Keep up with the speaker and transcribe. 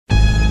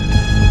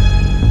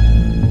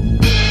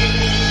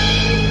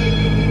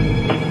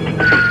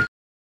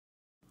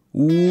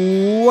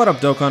What up,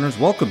 Dokkaners?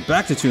 Welcome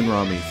back to Toon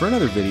Rami for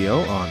another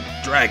video on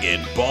Dragon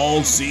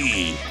Ball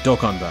Z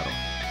Dokkan Battle.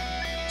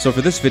 So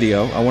for this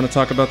video, I want to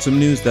talk about some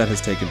news that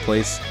has taken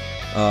place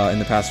in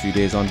the past few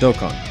days on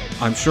Dokkan.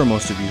 I'm sure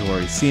most of you have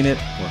already seen it,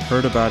 or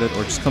heard about it,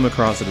 or just come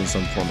across it in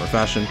some form or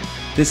fashion.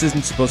 This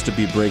isn't supposed to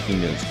be breaking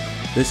news.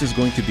 This is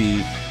going to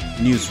be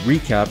news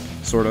recap,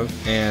 sort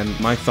of, and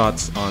my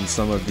thoughts on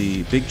some of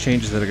the big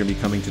changes that are going to be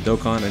coming to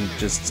Dokkan and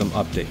just some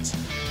updates.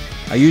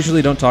 I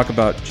usually don't talk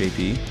about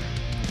JP,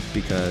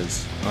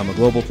 because I'm a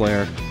global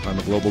player, I'm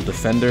a global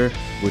defender,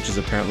 which is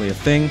apparently a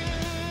thing.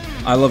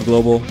 I love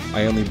global,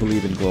 I only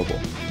believe in global.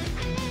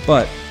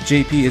 But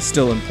JP is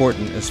still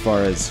important as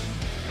far as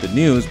the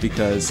news,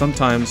 because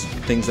sometimes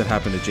things that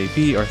happen to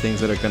JP are things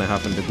that are going to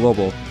happen to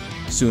global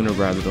sooner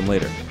rather than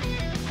later,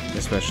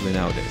 especially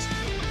nowadays.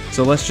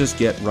 So let's just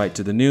get right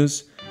to the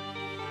news.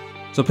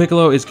 So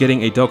Piccolo is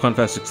getting a Dokkan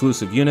Fest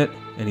exclusive unit,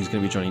 and he's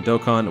going to be joining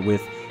Dokkan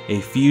with a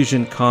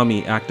Fusion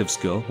Kami active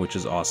skill, which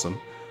is awesome,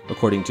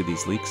 according to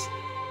these leaks.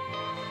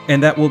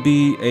 And that will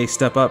be a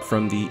step up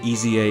from the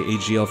EZA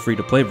AGL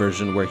free-to-play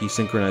version where he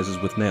synchronizes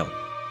with Nail.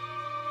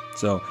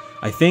 So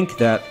I think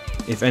that,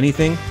 if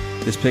anything,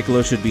 this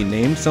Piccolo should be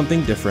named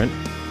something different,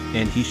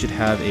 and he should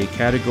have a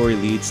category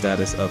lead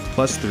status of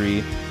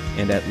 +3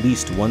 and at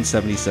least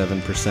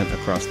 177%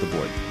 across the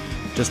board,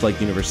 just like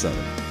Universe 7.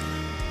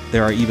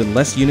 There are even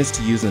less units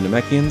to use in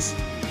Namekians.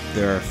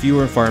 There are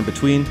fewer and far in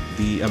between.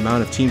 The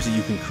amount of teams that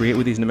you can create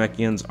with these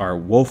Namekians are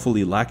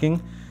woefully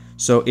lacking.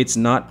 So it's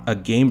not a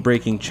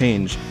game-breaking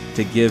change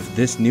to give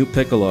this new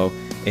Piccolo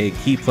a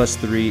key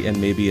 +3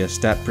 and maybe a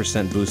stat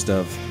percent boost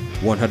of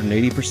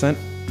 180%,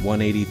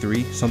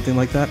 183, something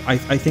like that. I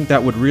think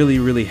that would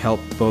really help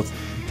both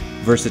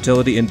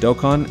versatility in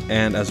Dokkan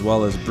and as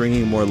well as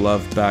bringing more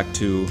love back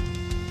to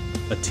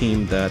a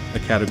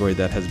category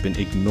that has been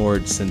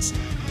ignored since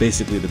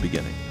basically the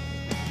beginning.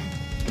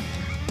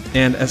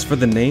 And as for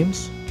the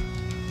names,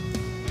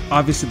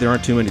 obviously there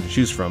aren't too many to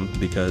choose from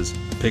because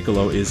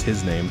Piccolo is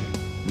his name.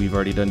 We've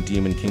already done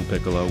Demon King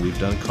Piccolo, we've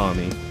done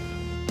Kami.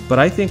 But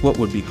I think what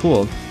would be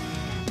cool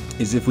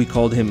is if we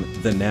called him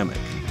the Namek,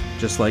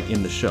 just like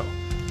in the show.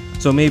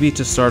 So maybe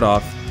to start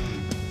off,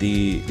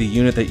 the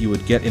unit that you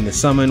would get in the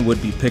summon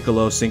would be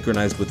Piccolo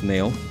synchronized with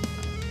Nail.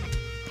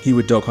 He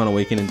would Dokkan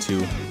Awaken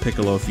into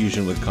Piccolo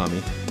fusion with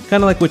Kami.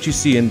 Kind of like what you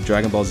see in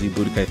Dragon Ball Z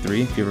Budokai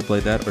 3, if you ever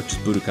played that, or just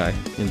Budokai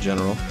in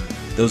general.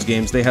 Those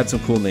games, they had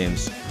some cool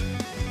names.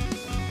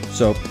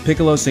 So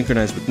Piccolo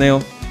synchronized with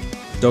Nail,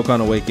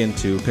 Dokkan Awaken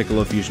to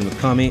Piccolo fusion with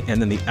Kami,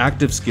 and then the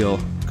active skill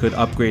could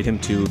upgrade him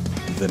to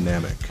the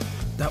Namek.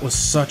 That was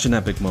such an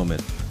epic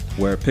moment,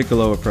 where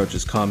Piccolo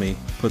approaches Kami,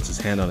 puts his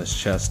hand on his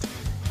chest,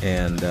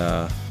 and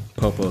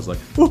Popo's like,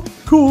 "Oh,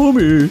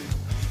 Kami!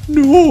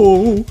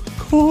 No!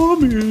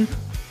 Kami!"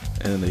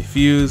 And then they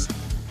fuse,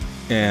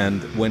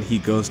 and when he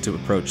goes to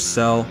approach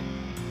Cell,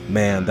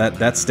 man, that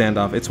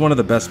standoff, it's one of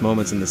the best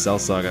moments in the Cell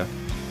saga.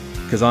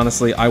 Because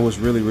honestly, I was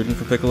really rooting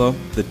for Piccolo.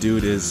 The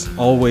dude is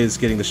always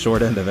getting the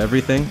short end of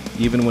everything.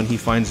 Even when he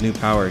finds new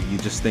power, you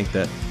just think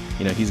that,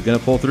 he's gonna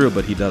pull through,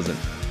 but he doesn't.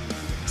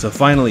 So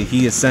finally,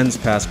 he ascends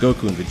past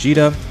Goku and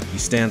Vegeta. He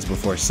stands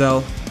before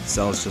Cell.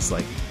 Cell's just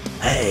like,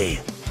 "Hey,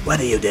 what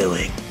are you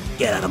doing?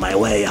 Get out of my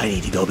way, I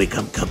need to go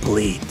become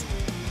complete."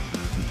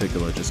 And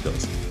Piccolo just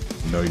goes,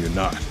 "No, you're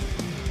not."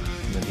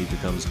 And then he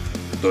becomes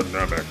the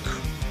Namek.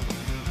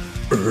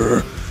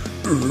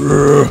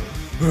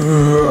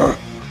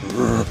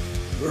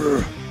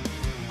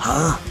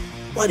 Huh?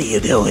 What are you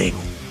doing?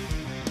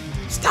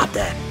 Stop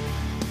that.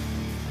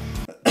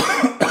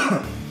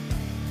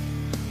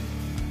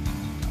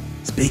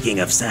 Speaking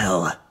of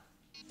Cell,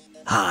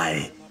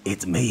 hi,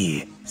 it's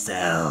me,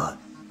 Cell.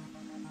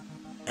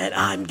 And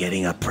I'm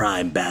getting a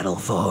prime battle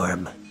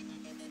form.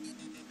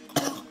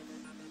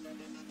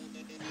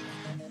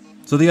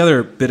 So the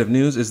other bit of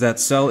news is that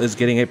Cell is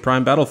getting a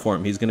prime battle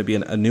form. He's going to be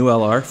a new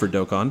LR for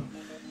Dokkan.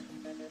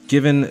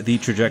 Given the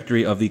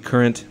trajectory of the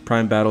current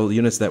prime battle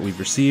units that we've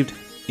received,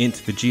 Int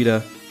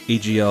Vegeta,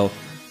 AGL,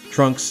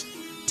 Trunks,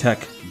 Tech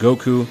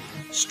Goku,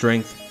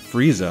 Strength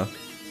Frieza,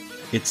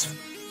 it's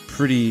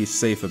pretty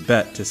safe a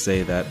bet to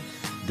say that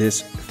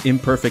this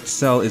Imperfect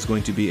Cell is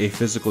going to be a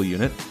physical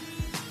unit.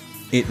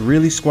 It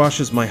really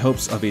squashes my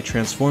hopes of a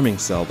transforming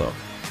Cell though.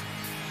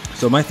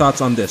 So my thoughts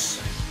on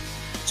this.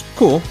 It's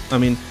cool. I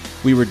mean,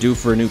 we were due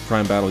for a new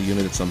prime battle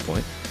unit at some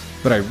point,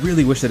 but I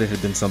really wish that it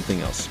had been something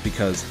else,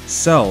 because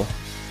Cell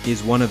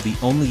is one of the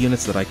only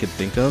units that I could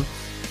think of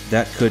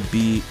that could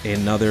be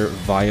another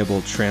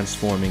viable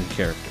transforming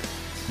character.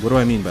 What do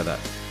I mean by that?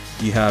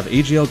 You have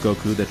AGL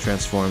Goku that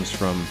transforms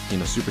from,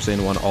 Super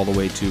Saiyan 1 all the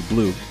way to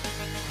Blue.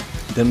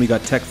 Then we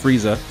got Tech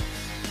Frieza,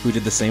 who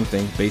did the same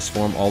thing, base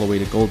form all the way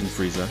to Golden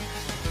Frieza.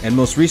 And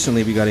most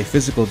recently we got a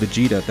physical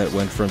Vegeta that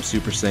went from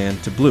Super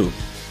Saiyan to Blue.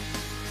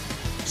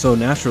 So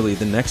naturally,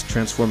 the next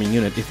transforming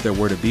unit, if there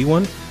were to be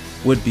one,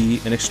 would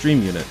be an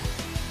extreme unit.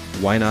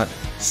 Why not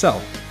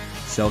Cell?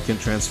 Cell can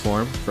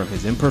transform from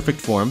his imperfect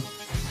form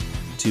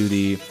to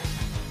the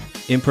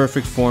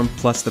imperfect form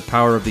plus the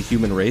power of the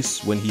human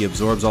race when he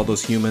absorbs all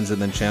those humans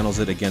and then channels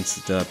it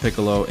against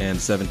Piccolo and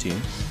 17.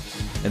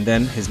 and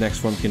then his next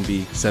form can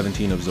be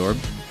 17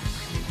 absorbed,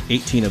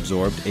 18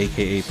 absorbed,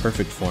 aka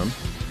perfect form,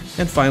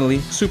 and finally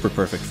super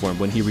perfect form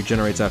when he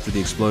regenerates after the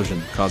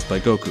explosion caused by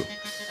Goku.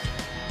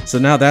 So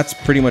now that's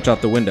pretty much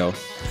out the window,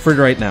 for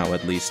right now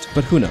at least,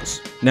 but who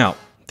knows. Now,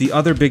 the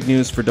other big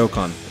news for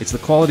Dokkan, it's the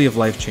quality of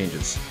life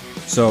changes.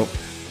 So,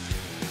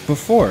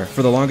 before,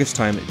 for the longest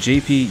time,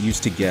 JP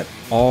used to get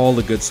all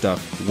the good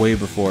stuff way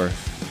before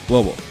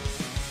Global.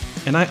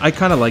 And I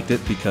kind of liked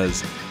it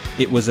because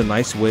it was a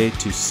nice way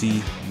to see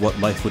what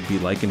life would be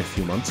like in a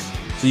few months,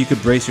 so you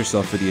could brace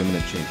yourself for the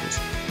imminent changes.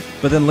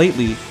 But then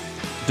lately,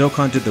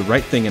 Dokkan did the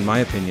right thing in my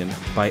opinion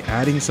by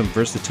adding some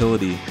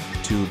versatility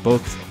to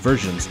both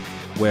versions,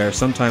 where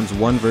sometimes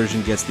one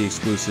version gets the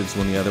exclusives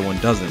when the other one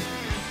doesn't.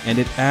 And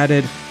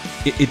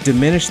it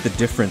diminished the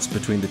difference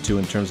between the two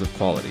in terms of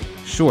quality.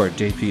 Sure,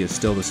 JP is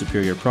still the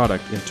superior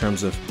product in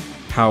terms of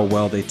how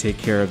well they take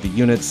care of the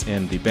units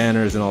and the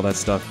banners and all that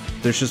stuff.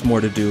 There's just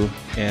more to do,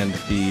 and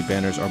the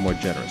banners are more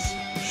generous.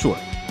 Sure.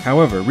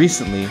 However,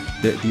 recently,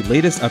 the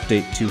latest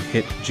update to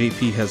hit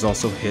JP has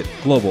also hit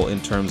Global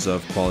in terms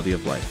of quality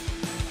of life.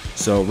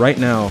 So right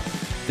now,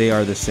 they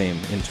are the same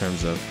in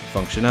terms of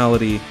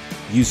functionality,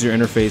 user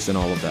interface, and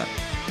all of that.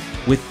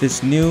 With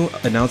this new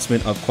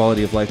announcement of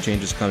quality of life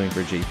changes coming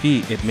for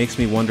JP, it makes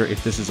me wonder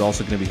if this is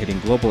also going to be hitting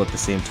Global at the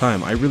same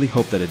time. I really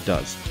hope that it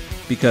does,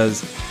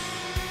 because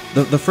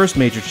the first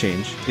major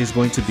change is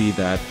going to be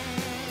that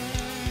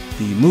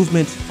the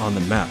movement on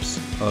the maps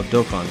of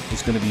Dokkan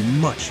is going to be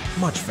much,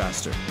 much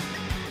faster.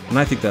 And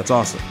I think that's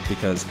awesome,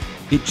 because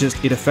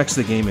it affects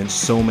the game in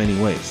so many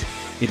ways.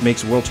 It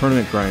makes World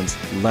Tournament grinds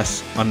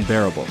less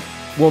unbearable.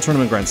 World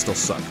Tournament grinds still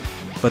suck,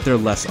 but they're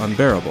less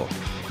unbearable.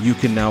 You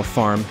can now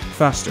farm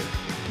faster.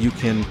 You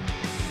can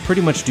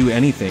pretty much do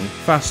anything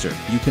faster.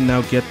 You can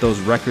now get those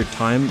record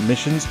time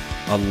missions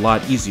a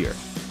lot easier.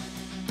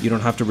 You don't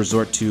have to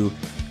resort to,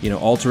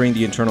 altering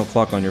the internal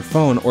clock on your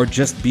phone or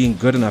just being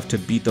good enough to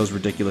beat those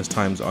ridiculous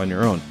times on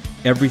your own.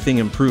 Everything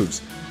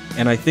improves.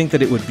 And I think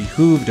that it would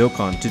behoove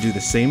Dokkan to do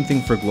the same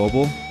thing for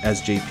Global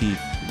as JP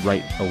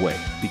right away.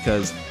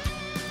 Because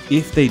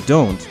if they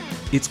don't,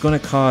 it's going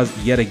to cause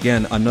yet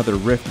again another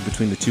rift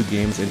between the two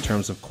games in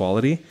terms of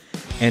quality,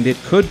 and it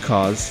could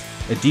cause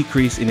a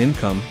decrease in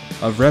income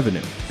of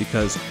revenue,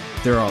 because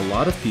there are a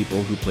lot of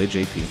people who play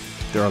JP,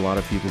 there are a lot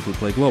of people who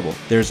play Global.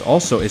 There's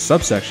also a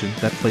subsection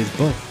that plays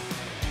both.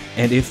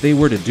 And if they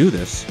were to do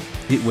this,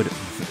 it would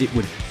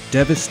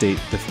devastate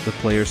the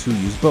players who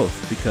use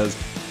both, because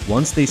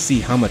once they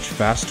see how much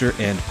faster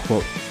and,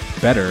 quote,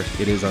 better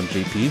it is on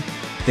JP,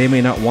 they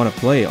may not want to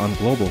play on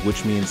Global,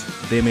 which means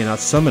they may not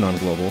summon on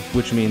Global,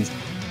 which means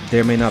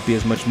there may not be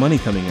as much money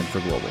coming in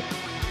for Global.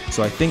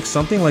 So I think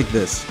something like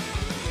this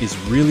is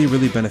really,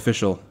 really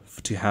beneficial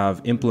to have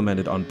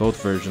implemented on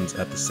both versions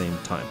at the same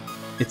time.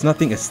 It's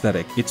nothing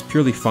aesthetic, it's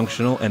purely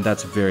functional, and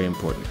that's very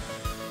important.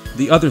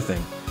 The other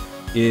thing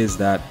is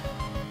that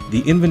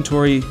the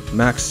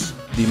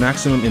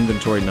maximum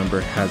inventory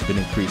number has been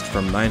increased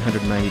from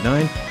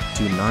 999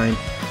 to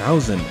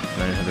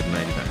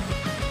 9,999.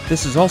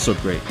 This is also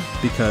great,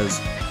 because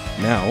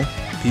now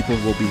people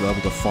will be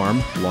able to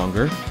farm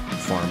longer,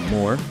 farm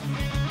more.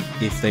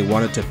 If they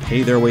wanted to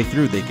pay their way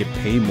through, they could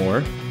pay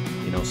more,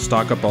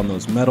 stock up on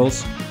those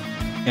medals.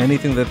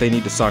 Anything that they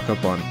need to stock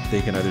up on,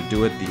 they can either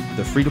do it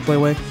the free-to-play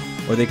way,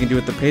 or they can do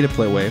it the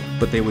pay-to-play way,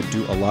 but they would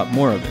do a lot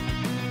more of it.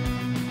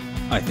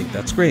 I think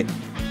that's great,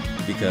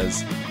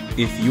 because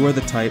if you are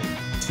the type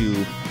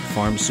to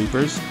farm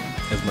supers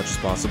as much as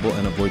possible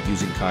and avoid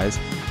using Kais,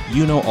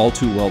 you know all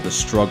too well the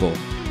struggle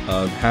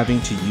of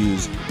having to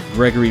use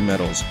Gregory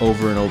medals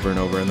over and over and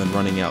over and then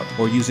running out,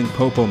 or using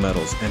Popo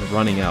medals and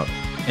running out,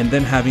 and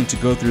then having to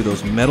go through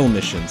those medal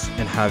missions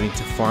and having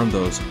to farm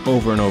those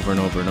over and over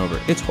and over and over.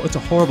 It's a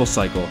horrible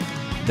cycle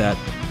that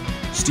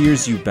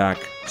steers you back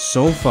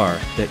so far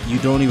that you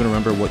don't even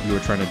remember what you were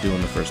trying to do in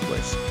the first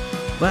place.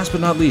 Last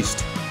but not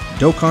least,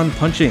 Dokkan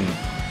Punching.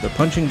 The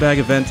punching bag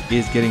event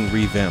is getting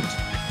revamped.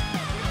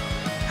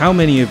 How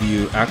many of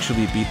you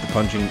actually beat the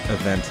punching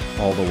event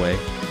all the way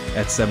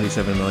at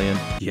 77 million?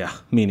 Yeah,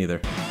 me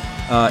neither.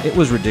 It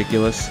was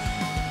ridiculous.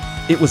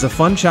 It was a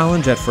fun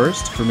challenge at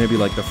first, for maybe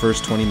like the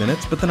first 20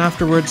 minutes, but then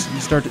afterwards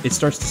it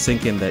starts to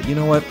sink in that, you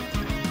know what,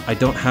 I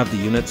don't have the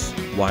units,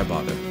 why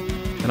bother?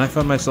 And I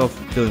found myself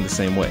feeling the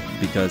same way,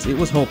 because it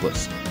was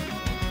hopeless.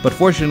 But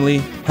fortunately,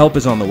 help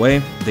is on the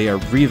way. They are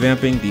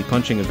revamping the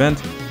punching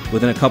event.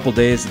 Within a couple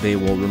days, they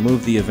will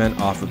remove the event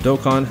off of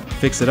Dokkan,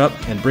 fix it up,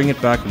 and bring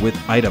it back with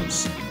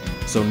items.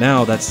 So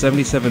now that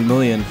 77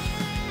 million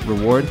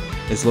reward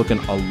is looking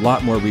a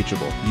lot more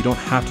reachable. You don't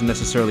have to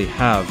necessarily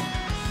have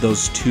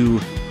those two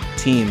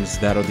teams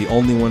that are the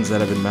only ones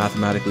that have been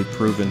mathematically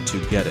proven to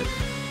get it.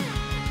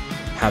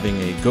 Having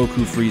a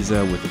Goku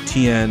Frieza with a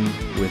Tien,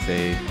 with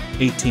a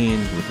 18,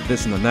 with a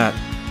this and then that,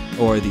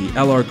 or the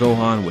LR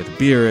Gohan with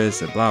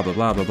Beerus and blah blah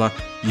blah blah blah.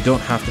 You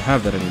don't have to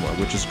have that anymore,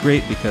 which is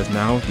great because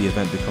now the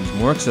event becomes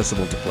more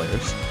accessible to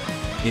players.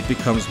 It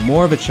becomes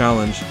more of a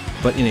challenge,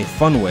 but in a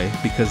fun way,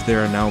 because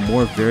there are now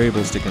more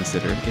variables to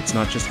consider. It's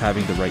not just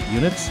having the right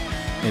units,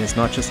 and it's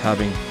not just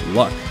having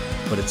luck,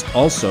 but it's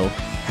also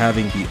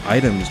having the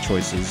items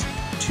choices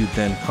to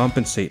then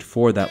compensate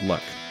for that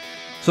luck.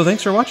 So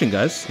thanks for watching,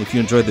 guys. If you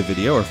enjoyed the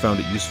video or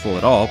found it useful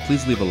at all,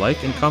 please leave a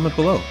like and comment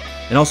below.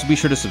 And also be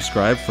sure to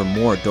subscribe for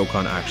more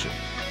Dokkan action.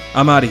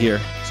 I'm out of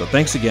here, so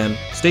thanks again,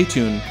 stay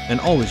tuned,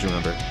 and always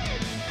remember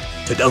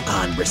To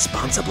Dokkan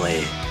responsibly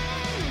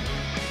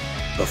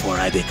before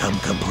I become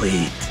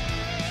complete.